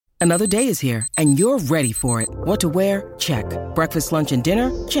Another day is here, and you're ready for it. What to wear? Check. Breakfast, lunch, and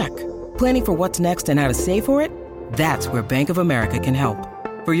dinner? Check. Planning for what's next and how to save for it? That's where Bank of America can help.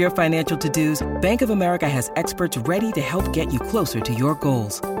 For your financial to-dos, Bank of America has experts ready to help get you closer to your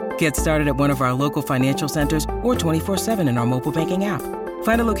goals. Get started at one of our local financial centers or 24/7 in our mobile banking app.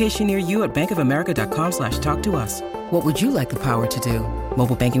 Find a location near you at bankofamerica.com/talktous. What would you like the power to do?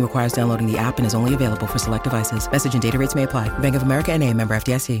 Mobile banking requires downloading the app and is only available for select devices. Message and data rates may apply. Bank of America NA, member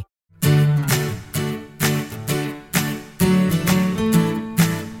FDIC.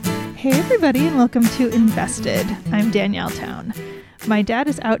 Hey everybody, and welcome to Invested. I'm Danielle Town. My dad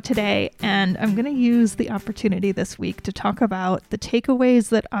is out today, and I'm going to use the opportunity this week to talk about the takeaways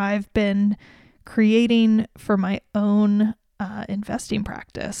that I've been creating for my own investing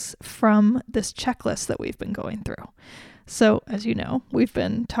practice from this checklist that we've been going through. So, as you know, we've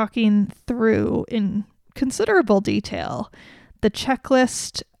been talking through in considerable detail the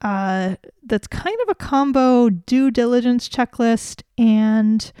checklist that's kind of a combo due diligence checklist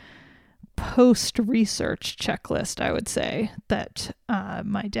and post-research checklist, I would say, that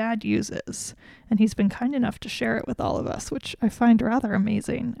my dad uses. And he's been kind enough to share it with all of us, which I find rather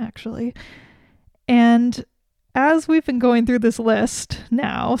amazing, actually. And as we've been going through this list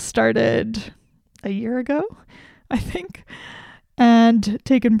now, started a year ago, I think, and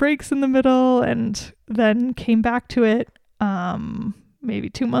taken breaks in the middle, and then came back to it maybe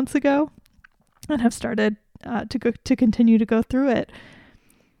 2 months ago, and have started to continue to go through it.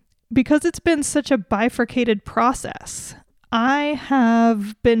 Because it's been such a bifurcated process, I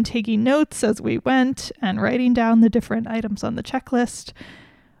have been taking notes as we went and writing down the different items on the checklist,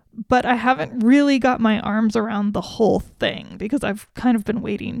 but I haven't really got my arms around the whole thing because I've kind of been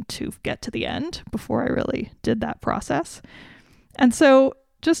waiting to get to the end before I really did that process. And so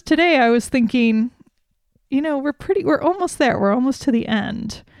just today I was thinking, we're almost there. We're almost to the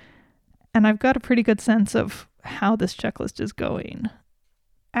end. And I've got a pretty good sense of how this checklist is going.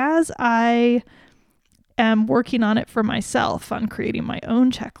 As I am working on it for myself, on creating my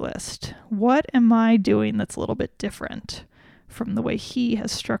own checklist, what am I doing that's a little bit different from the way he has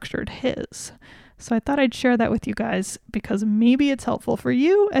structured his? So I thought I'd share that with you guys because maybe it's helpful for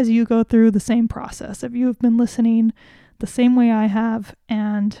you as you go through the same process. If you have been listening the same way I have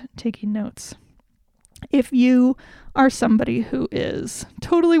and taking notes. If you are somebody who is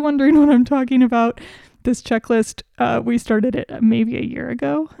totally wondering what I'm talking about, this checklist, we started it maybe a year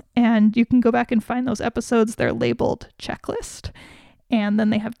ago, and you can go back and find those episodes. They're labeled checklist, and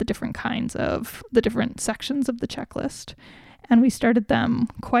then they have the different sections of the checklist. And we started them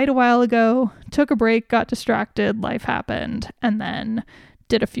quite a while ago, took a break, got distracted, life happened, and then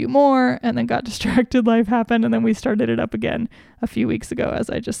did a few more, and then got distracted, life happened, and then we started it up again a few weeks ago, as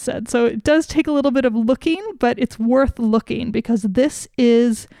I just said. So it does take a little bit of looking, but it's worth looking because this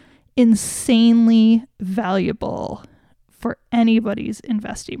is insanely valuable for anybody's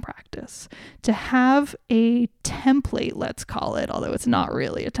investing practice. To have a template, let's call it, although it's not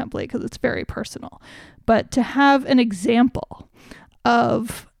really a template because it's very personal, but to have an example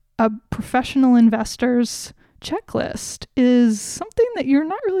of a professional investor's checklist is something that you're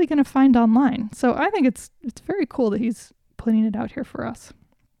not really going to find online. So I think it's very cool that he's putting it out here for us.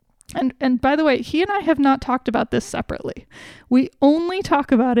 And by the way, he and I have not talked about this separately. We only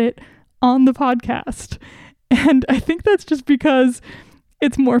talk about it on the podcast. And I think that's just because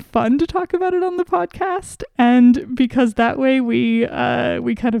it's more fun to talk about it on the podcast. And because that way we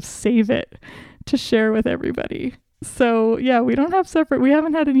kind of save it to share with everybody. So yeah, we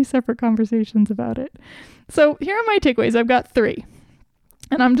haven't had any separate conversations about it. So here are my takeaways. I've got 3.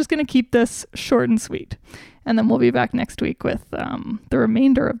 And I'm just going to keep this short and sweet. And then we'll be back next week with the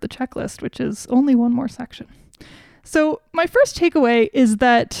remainder of the checklist, which is only one more section. So my first takeaway is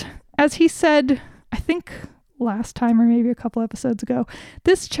that, as he said, I think last time or maybe a couple episodes ago,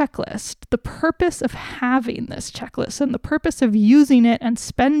 this checklist, the purpose of having this checklist and the purpose of using it and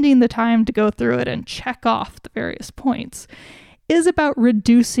spending the time to go through it and check off the various points is about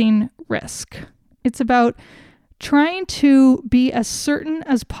reducing risk. It's about trying to be as certain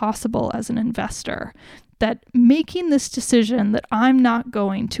as possible as an investor that making this decision that I'm not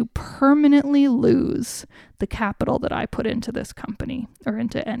going to permanently lose the capital that I put into this company or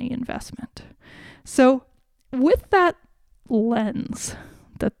into any investment. So with that lens,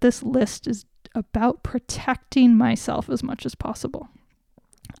 that this list is about protecting myself as much as possible,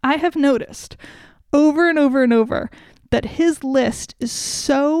 I have noticed over and over and over that his list is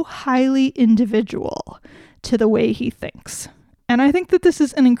so highly individual to the way he thinks. And I think that this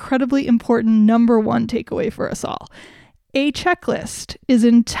is an incredibly important number one takeaway for us all. A checklist is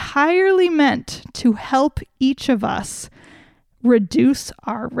entirely meant to help each of us reduce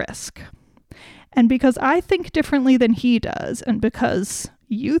our risk. And because I think differently than he does, and because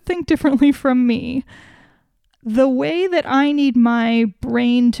you think differently from me, the way that I need my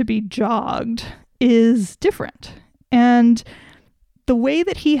brain to be jogged is different. And the way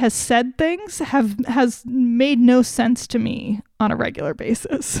that he has said things has made no sense to me on a regular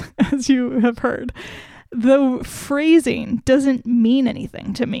basis, as you have heard. The phrasing doesn't mean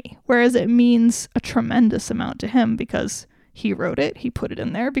anything to me, whereas it means a tremendous amount to him because he wrote it, he put it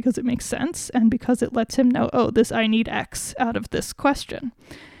in there because it makes sense, and because it lets him know, oh, this I need X out of this question,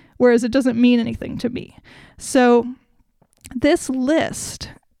 whereas it doesn't mean anything to me. So this list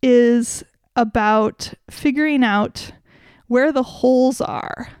is about figuring out where the holes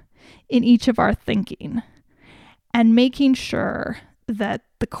are in each of our thinking and making sure that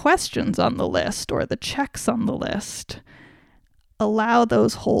the questions on the list or the checks on the list allow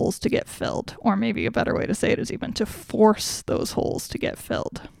those holes to get filled. Or maybe a better way to say it is even to force those holes to get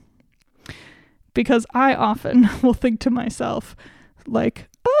filled. Because I often will think to myself, like,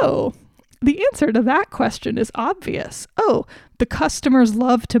 oh, the answer to that question is obvious. Oh, the customers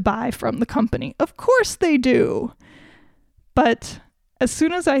love to buy from the company. Of course they do. But as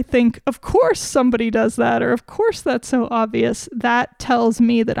soon as I think, of course somebody does that, or of course that's so obvious, that tells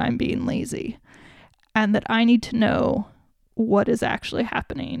me that I'm being lazy and that I need to know what is actually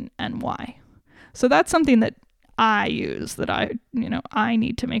happening and why. So that's something that I use, that I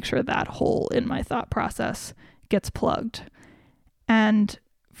need to make sure that hole in my thought process gets plugged. And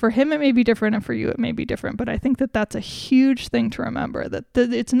for him, it may be different, and for you, it may be different. But I think that that's a huge thing to remember, that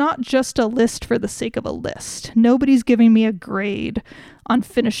it's not just a list for the sake of a list. Nobody's giving me a grade on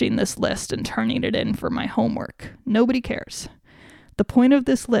finishing this list and turning it in for my homework. Nobody cares. The point of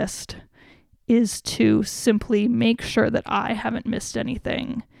this list is to simply make sure that I haven't missed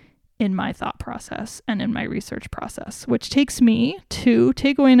anything in my thought process and in my research process, which takes me to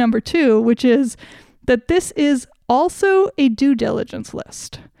takeaway number 2, which is that this is also a due diligence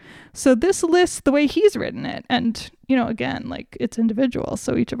list. So this list, the way he's written it, and, again, like, it's individual,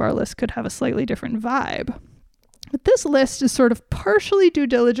 so each of our lists could have a slightly different vibe. But this list is sort of partially due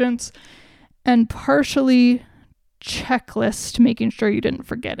diligence and partially checklist, making sure you didn't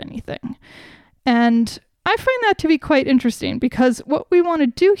forget anything. And I find that to be quite interesting because what we want to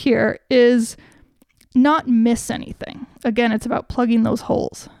do here is not miss anything. Again, it's about plugging those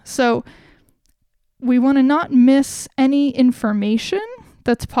holes. So we want to not miss any information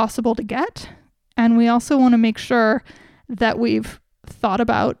that's possible to get. And we also want to make sure that we've thought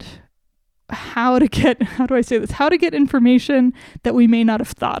about how to get information that we may not have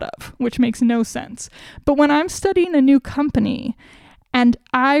thought of, which makes no sense. But when I'm studying a new company and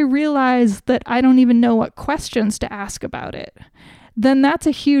I realize that I don't even know what questions to ask about it, then that's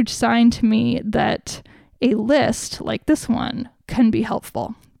a huge sign to me that a list like this one can be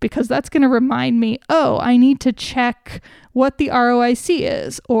helpful, because that's going to remind me, oh, I need to check what the ROIC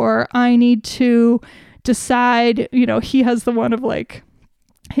is, or I need to decide, he has the one of like,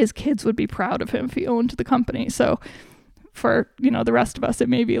 his kids would be proud of him if he owned the company. So for, the rest of us, it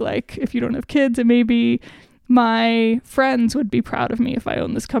may be like, if you don't have kids, it may be my friends would be proud of me if I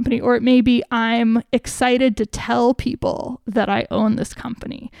own this company, or it may be I'm excited to tell people that I own this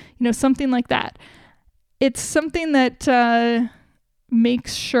company, something like that. It's something that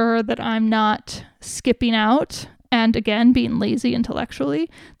makes sure that I'm not skipping out, and again, being lazy intellectually,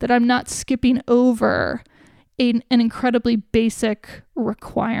 that I'm not skipping over an incredibly basic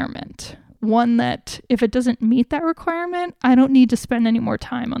requirement. One that if it doesn't meet that requirement, I don't need to spend any more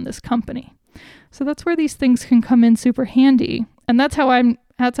time on this company. So that's where these things can come in super handy. And that's how I'm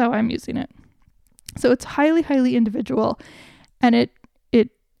using it. So it's highly, highly individual. And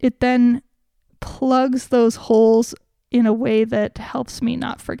it then plugs those holes in a way that helps me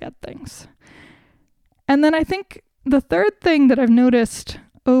not forget things. And then I think the third thing that I've noticed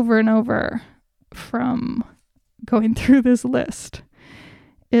over and over from going through this list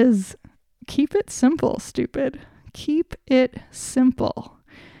is keep it simple, stupid. Keep it simple.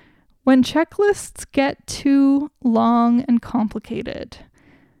 When checklists get too long and complicated,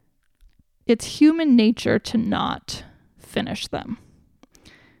 it's human nature to not finish them.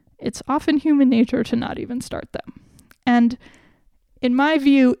 It's often human nature to not even start them. And in my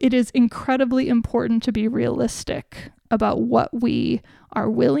view, it is incredibly important to be realistic about what we are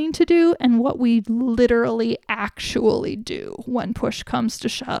willing to do and what we literally actually do when push comes to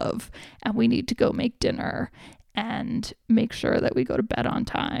shove and we need to go make dinner and make sure that we go to bed on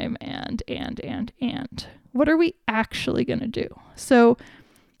time and. What are we actually going to do? So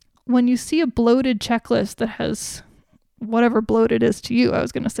when you see a bloated checklist that has whatever bloated is to you. I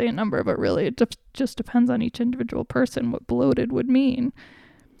was going to say a number, but really it just depends on each individual person what bloated would mean.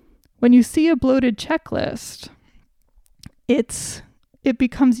 When you see a bloated checklist, it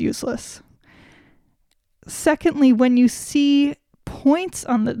becomes useless. Secondly, when you see points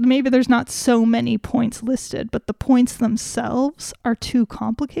on maybe there's not so many points listed, but the points themselves are too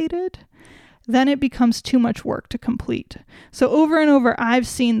complicated, then it becomes too much work to complete. So over and over, I've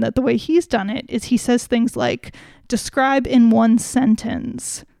seen that the way he's done it is he says things like, describe in one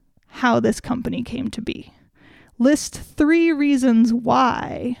sentence how this company came to be. List 3 reasons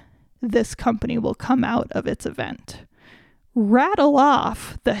why this company will come out of its event. Rattle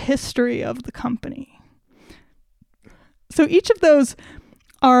off the history of the company. So each of those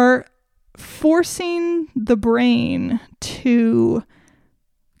are forcing the brain to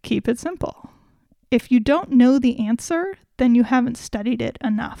keep it simple. If you don't know the answer, then you haven't studied it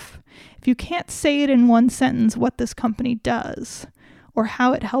enough. If you can't say it in one sentence what this company does or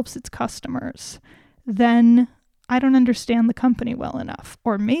how it helps its customers, then I don't understand the company well enough.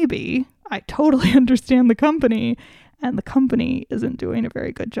 Or maybe I totally understand the company and the company isn't doing a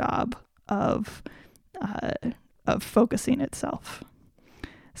very good job of focusing itself.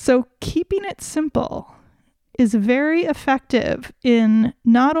 So keeping it simple is very effective in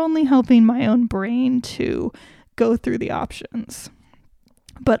not only helping my own brain to go through the options,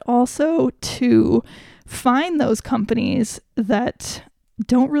 but also to find those companies that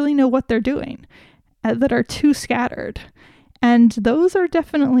don't really know what they're doing, that are too scattered. And those are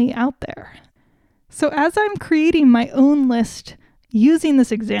definitely out there. So as I'm creating my own list using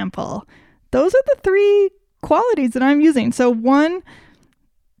this example, those are the 3 qualities that I'm using. So 1,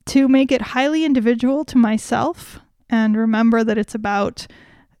 to make it highly individual to myself, and remember that it's about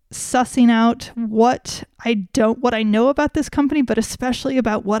sussing out what I know about this company, but especially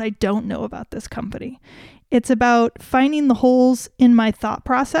about what I don't know about this company. It's about finding the holes in my thought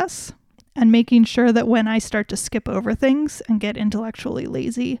process and making sure that when I start to skip over things and get intellectually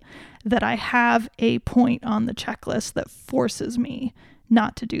lazy, that I have a point on the checklist that forces me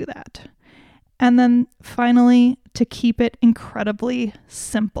not to do that. And then finally, to keep it incredibly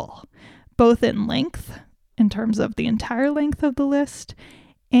simple, both in length, in terms of the entire length of the list,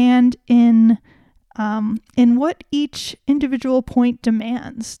 and in what each individual point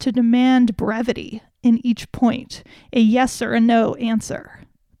demands, to demand brevity in each point, a yes or a no answer.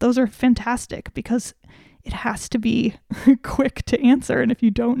 Those are fantastic because it has to be quick to answer. And if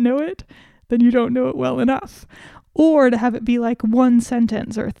you don't know it, then you don't know it well enough. Or to have it be like one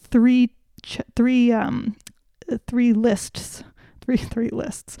sentence or three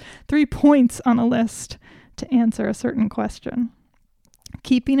points on a list to answer a certain question.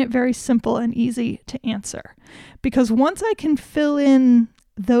 Keeping it very simple and easy to answer. Because once I can fill in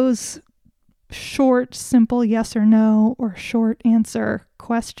those short, simple yes or no or short answer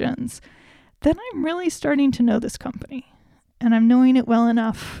questions, then I'm really starting to know this company. And I'm knowing it well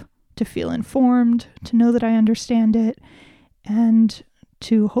enough to feel informed, to know that I understand it, and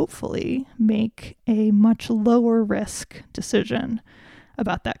to hopefully make a much lower risk decision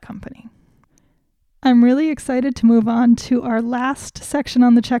about that company. I'm really excited to move on to our last section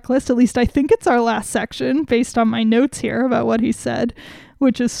on the checklist. At least I think it's our last section based on my notes here about what he said,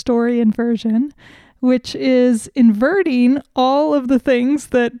 which is story inversion, which is inverting all of the things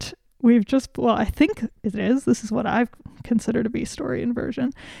that I think it is. This is what I've considered to be story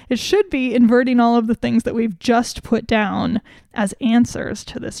inversion. It should be inverting all of the things that we've just put down as answers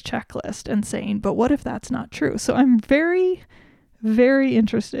to this checklist and saying, but what if that's not true? So I'm very, very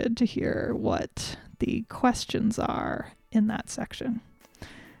interested to hear what the questions are in that section.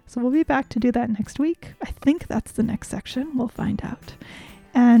 So we'll be back to do that next week. I think that's the next section. We'll find out.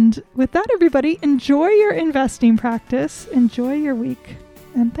 And with that, everybody, enjoy your investing practice. Enjoy your week.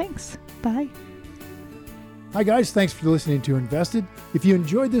 And thanks. Bye. Hi, guys. Thanks for listening to Invested. If you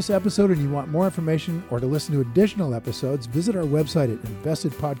enjoyed this episode and you want more information or to listen to additional episodes, visit our website at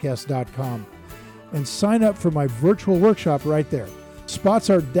investedpodcast.com and sign up for my virtual workshop right there. Spots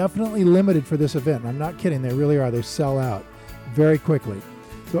are definitely limited for this event. I'm not kidding. They really are. They sell out very quickly.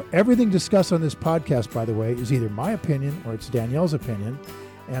 So everything discussed on this podcast, by the way, is either my opinion or it's Danielle's opinion.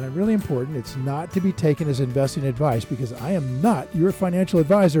 And really important, it's not to be taken as investing advice because I am not your financial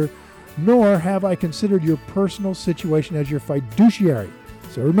advisor, nor have I considered your personal situation as your fiduciary.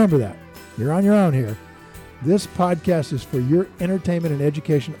 So remember that. You're on your own here. This podcast is for your entertainment and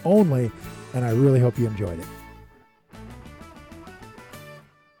education only, and I really hope you enjoyed it.